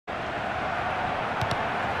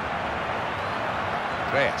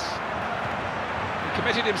Reyes. He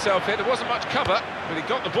committed himself here, there wasn't much cover, but he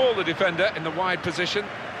got the ball, the defender, in the wide position.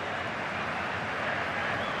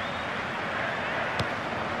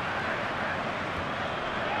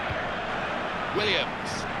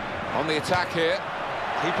 Williams on the attack here,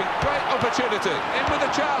 keeping great opportunity, in with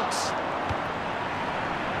a chance.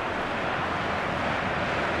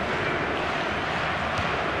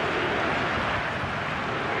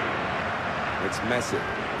 It's Messi.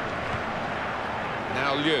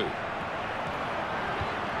 Now Liu.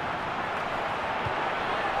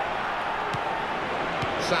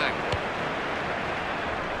 Sang.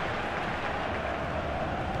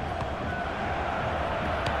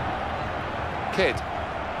 Kid.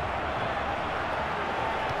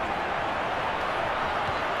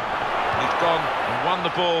 He's gone and won the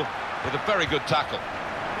ball with a very good tackle.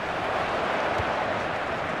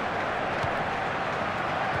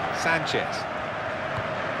 Sanchez.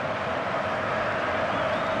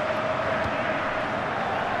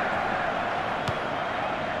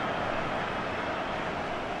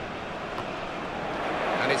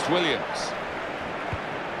 And it's Williams.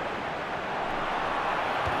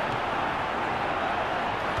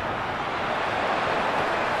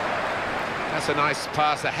 That's a nice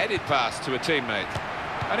pass, a headed pass to a teammate.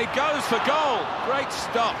 And he goes for goal. Great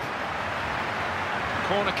stop.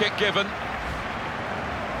 Corner kick given.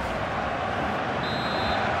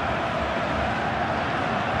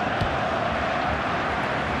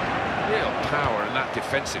 Real power in that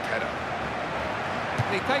defensive header.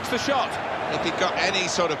 And he takes the shot. If he'd got any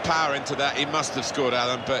sort of power into that, he must have scored,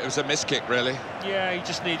 Alan, but it was a miss kick, really. Yeah, he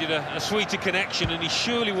just needed a sweeter connection, and he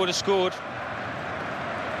surely would have scored.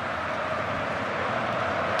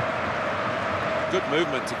 Good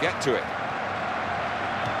movement to get to it.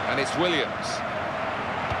 And it's Williams.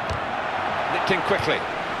 Nipped in quickly,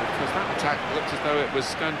 because that attack looked as though it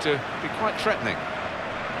was going to be quite threatening.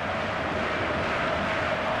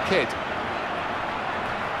 Kid.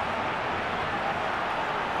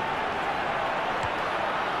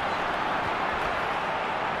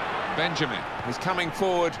 Benjamin is coming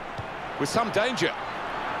forward with some danger.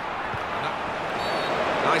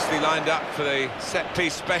 Nicely lined up for the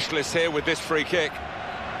set-piece specialist here with this free kick.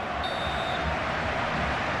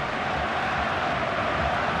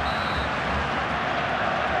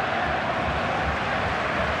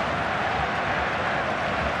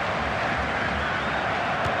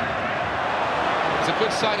 It's a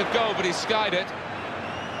good sight of goal, but he skied it.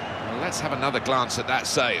 Well, let's have another glance at that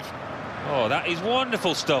save. Oh, that is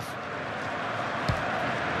wonderful stuff.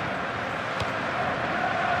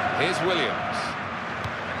 Here's Williams.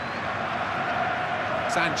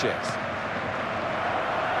 Sanchez.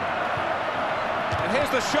 And here's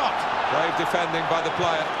the shot. Brave defending by the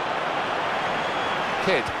player.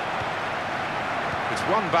 Kid. It's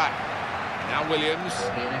one back. Now Williams.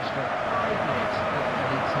 There'll be an extra 5 minutes of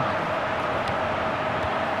added time.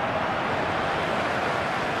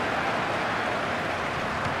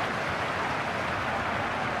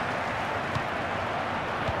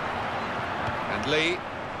 And Lee.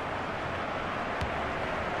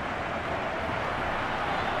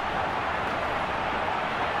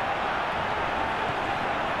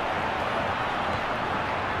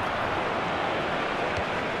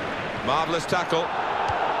 Marvellous tackle. And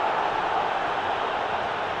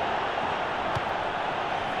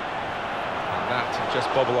that just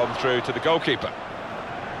bobble on through to the goalkeeper.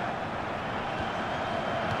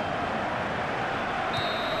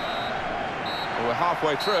 Well, we're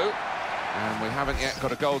halfway through, and we haven't yet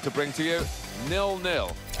got a goal to bring to you.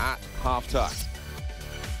 0-0 at half-time.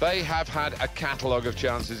 They have had a catalogue of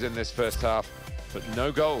chances in this first half, but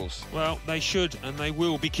no goals. Well, they should, and they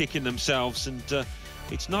will be kicking themselves, and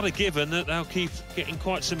it's not a given that they'll keep getting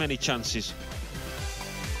quite so many chances.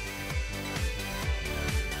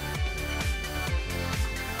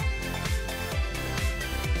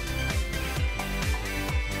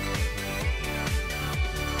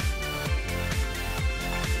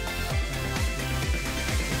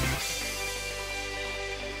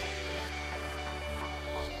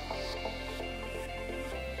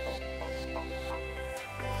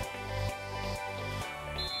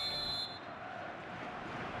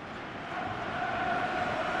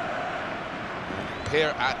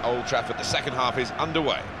 Here at Old Trafford, the second half is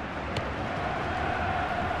underway.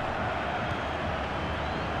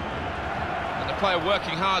 And the player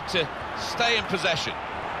working hard to stay in possession.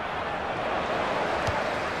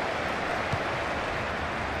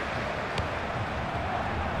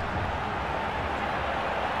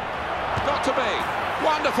 Got to be.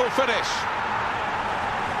 Wonderful finish.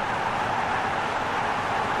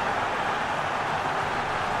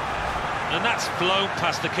 And that's flown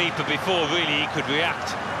past the keeper before really he could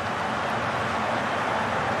react.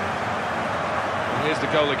 Here's the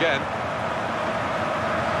goal again.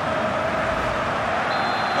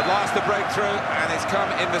 At last the breakthrough, and it's come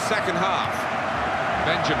in the second half.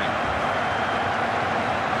 Benjamin.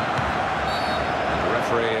 The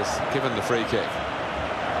referee has given the free kick.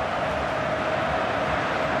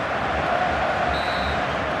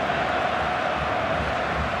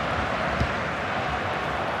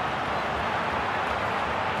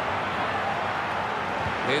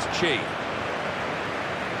 Here's Chi.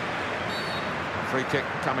 Free kick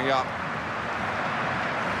coming up.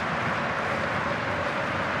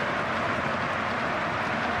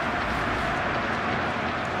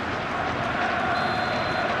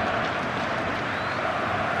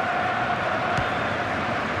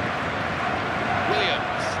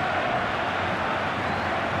 Williams.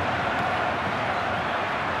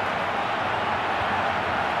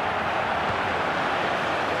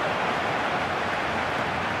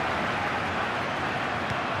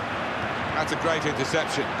 That's a great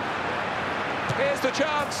interception. Here's the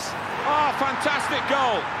chance. Oh, fantastic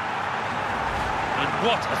goal. And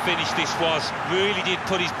what a finish this was. Really did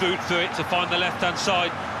put his boot through it to find the left-hand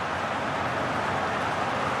side.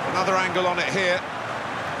 Another angle on it here.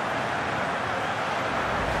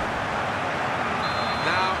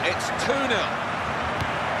 Now it's 2-0.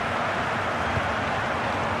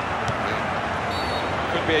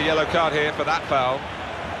 Could be a yellow card here for that foul.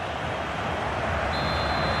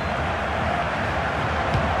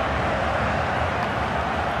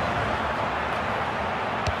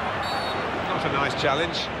 Not a nice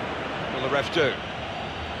challenge. Will the ref do?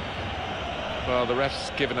 Well, the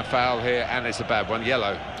ref's given a foul here, and it's a bad one,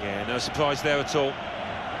 yellow. Yeah, no surprise there at all.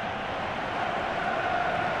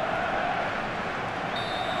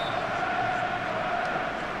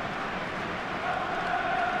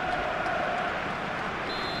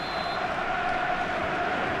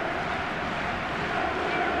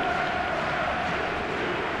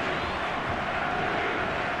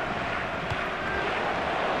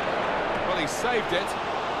 Well, he's saved it,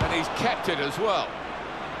 and he's kept it as well.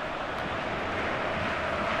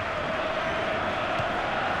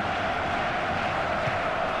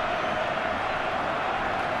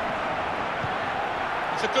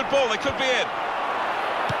 It's a good ball, they could be in.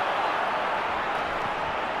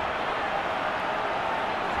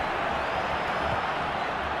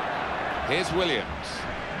 Here's Williams.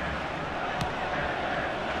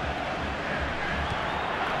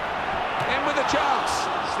 In with a chance.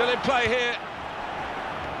 Still in play here.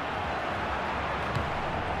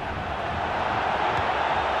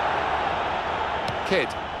 Kidd.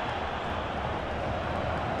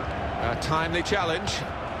 A timely challenge.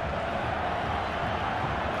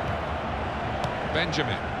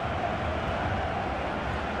 Benjamin.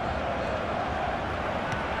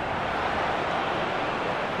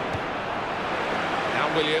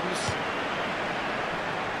 Now Williams.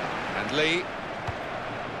 And Lee.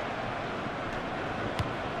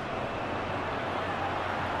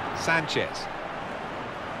 Sanchez.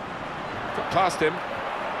 Got past him.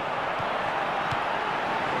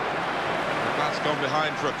 That's gone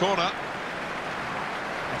behind for a corner.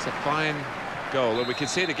 That's a fine goal, and we can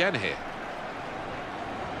see it again here.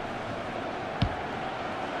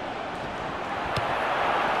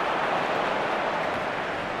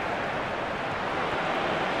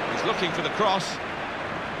 Looking for the cross.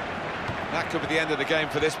 That could be the end of the game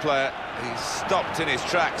for this player. He's stopped in his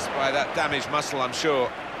tracks by that damaged muscle, I'm sure.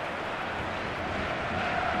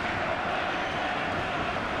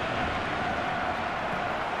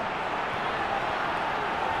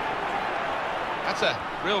 That's a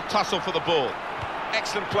real tussle for the ball.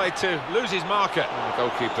 Excellent play to lose his marker. And the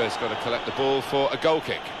goalkeeper's got to collect the ball for a goal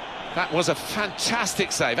kick. That was a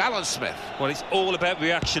fantastic save, Alan Smith. Well, it's all about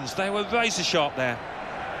reactions. They were razor sharp there.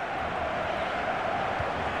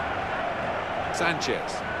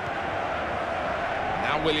 Sanchez.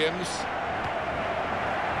 Now Williams.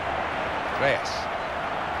 Reyes.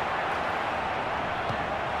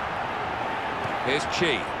 Here's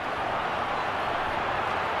Chi.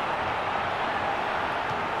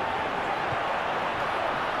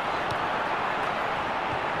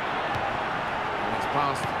 And it's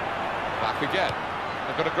passed back again.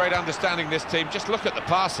 They've got a great understanding, this team. Just look at the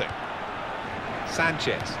passing.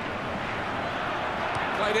 Sanchez.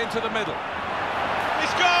 Played into the middle. He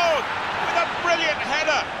scored with a brilliant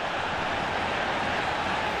header.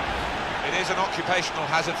 It is an occupational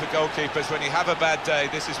hazard for goalkeepers. When you have a bad day,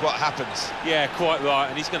 this is what happens. Yeah, quite right,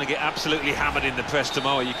 and he's going to get absolutely hammered in the press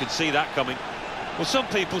tomorrow. You can see that coming. Well, some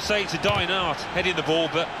people say it's a dying art, heading the ball,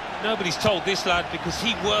 but nobody's told this lad because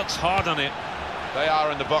he works hard on it. They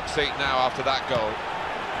are in the box seat now after that goal.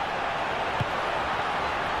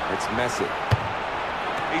 It's Messi.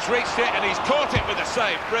 He's reached it and he's caught it with a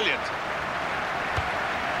save. Brilliant.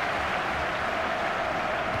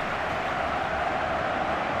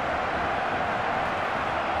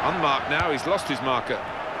 Unmarked now, he's lost his marker.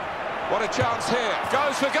 What a chance here.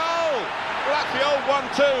 Goes for goal! Well, that's the old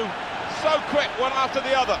 1-2. So quick, one after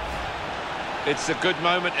the other. It's a good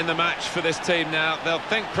moment in the match for this team now. They'll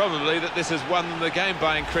think probably that this has won them the game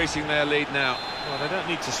by increasing their lead now. Well, they don't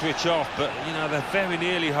need to switch off, but, you know, they're very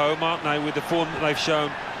nearly home, aren't they, with the form that they've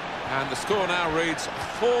shown. And the score now reads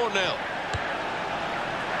 4-0.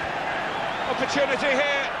 Opportunity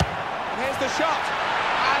here. And here's the shot.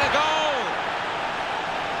 And a goal!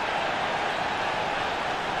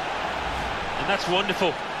 And that's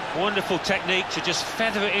wonderful. Wonderful technique to just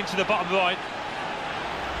feather it into the bottom right.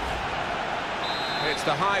 It's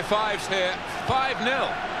the high fives here.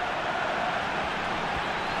 5-0.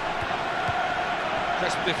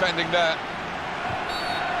 Crisp defending there.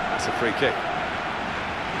 That's a free kick.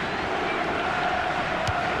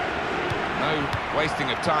 No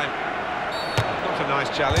wasting of time. Not a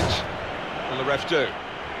nice challenge. Will the ref do?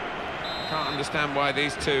 Can't understand why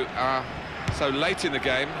these two are so late in the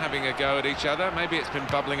game, having a go at each other. Maybe it's been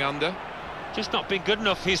bubbling under. Just not been good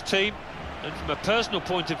enough, his team. And from a personal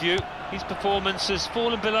point of view, his performance has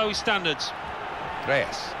fallen below his standards.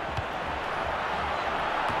 Reyes.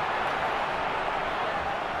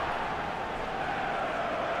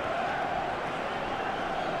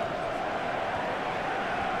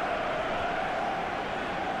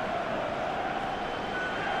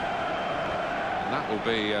 And that will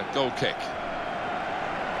be a goal kick.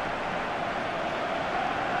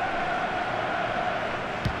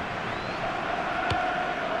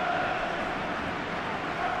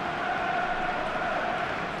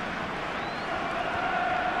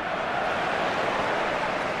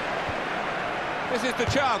 This is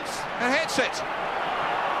the chance, and hits it.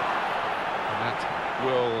 And that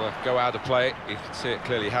will go out of play. You can see it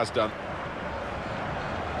clearly has done.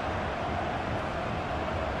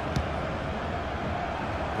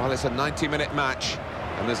 Well, it's a 90-minute match,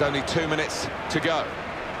 and there's only 2 minutes to go.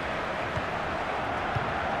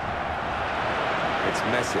 It's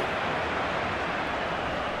Messi.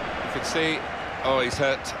 You can see, oh, he's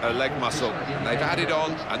hurt a leg muscle. And they've added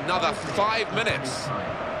on another 5 minutes.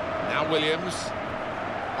 Now Williams.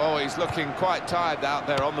 Oh, he's looking quite tired out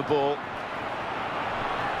there on the ball.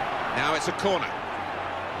 Now it's a corner.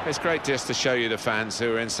 It's great just to show you the fans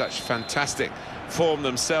who are in such fantastic form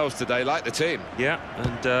themselves today, like the team. Yeah,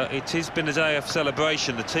 and it has been a day of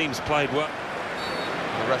celebration. The team's played well.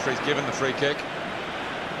 The referee's given the free kick.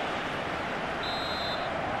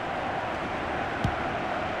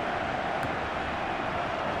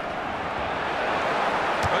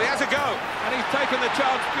 Well, he has a go, and he's taken the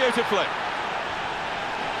chance beautifully.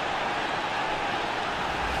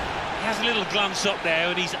 He has a little glance up there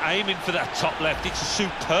and he's aiming for that top left. It's a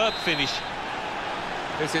superb finish.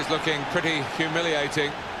 This is looking pretty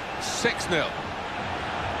humiliating. 6-0.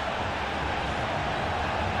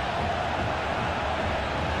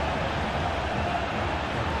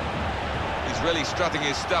 He's really strutting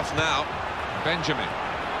his stuff now. Benjamin.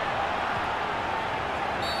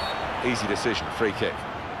 Easy decision, free kick.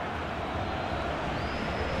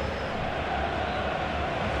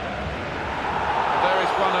 There is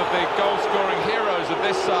one of the goal-scoring heroes of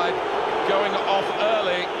this side going off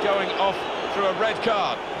early, going off through a red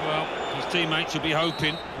card. Well, his teammates will be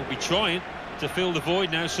hoping, will be trying to fill the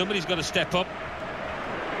void now. Somebody's got to step up.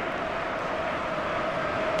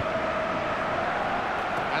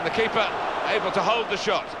 And the keeper able to hold the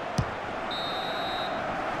shot.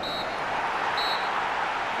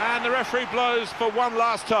 And the referee blows for one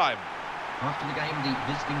last time. After the game, the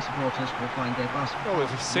visiting supporters will find their bus. Well,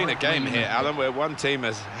 we've seen a game here, Alan, where one team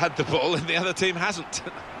has had the ball and the other team hasn't.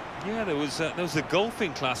 Yeah, there was a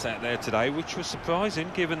golfing class out there today, which was surprising,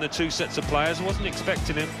 given the two sets of players. I wasn't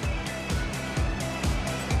expecting him.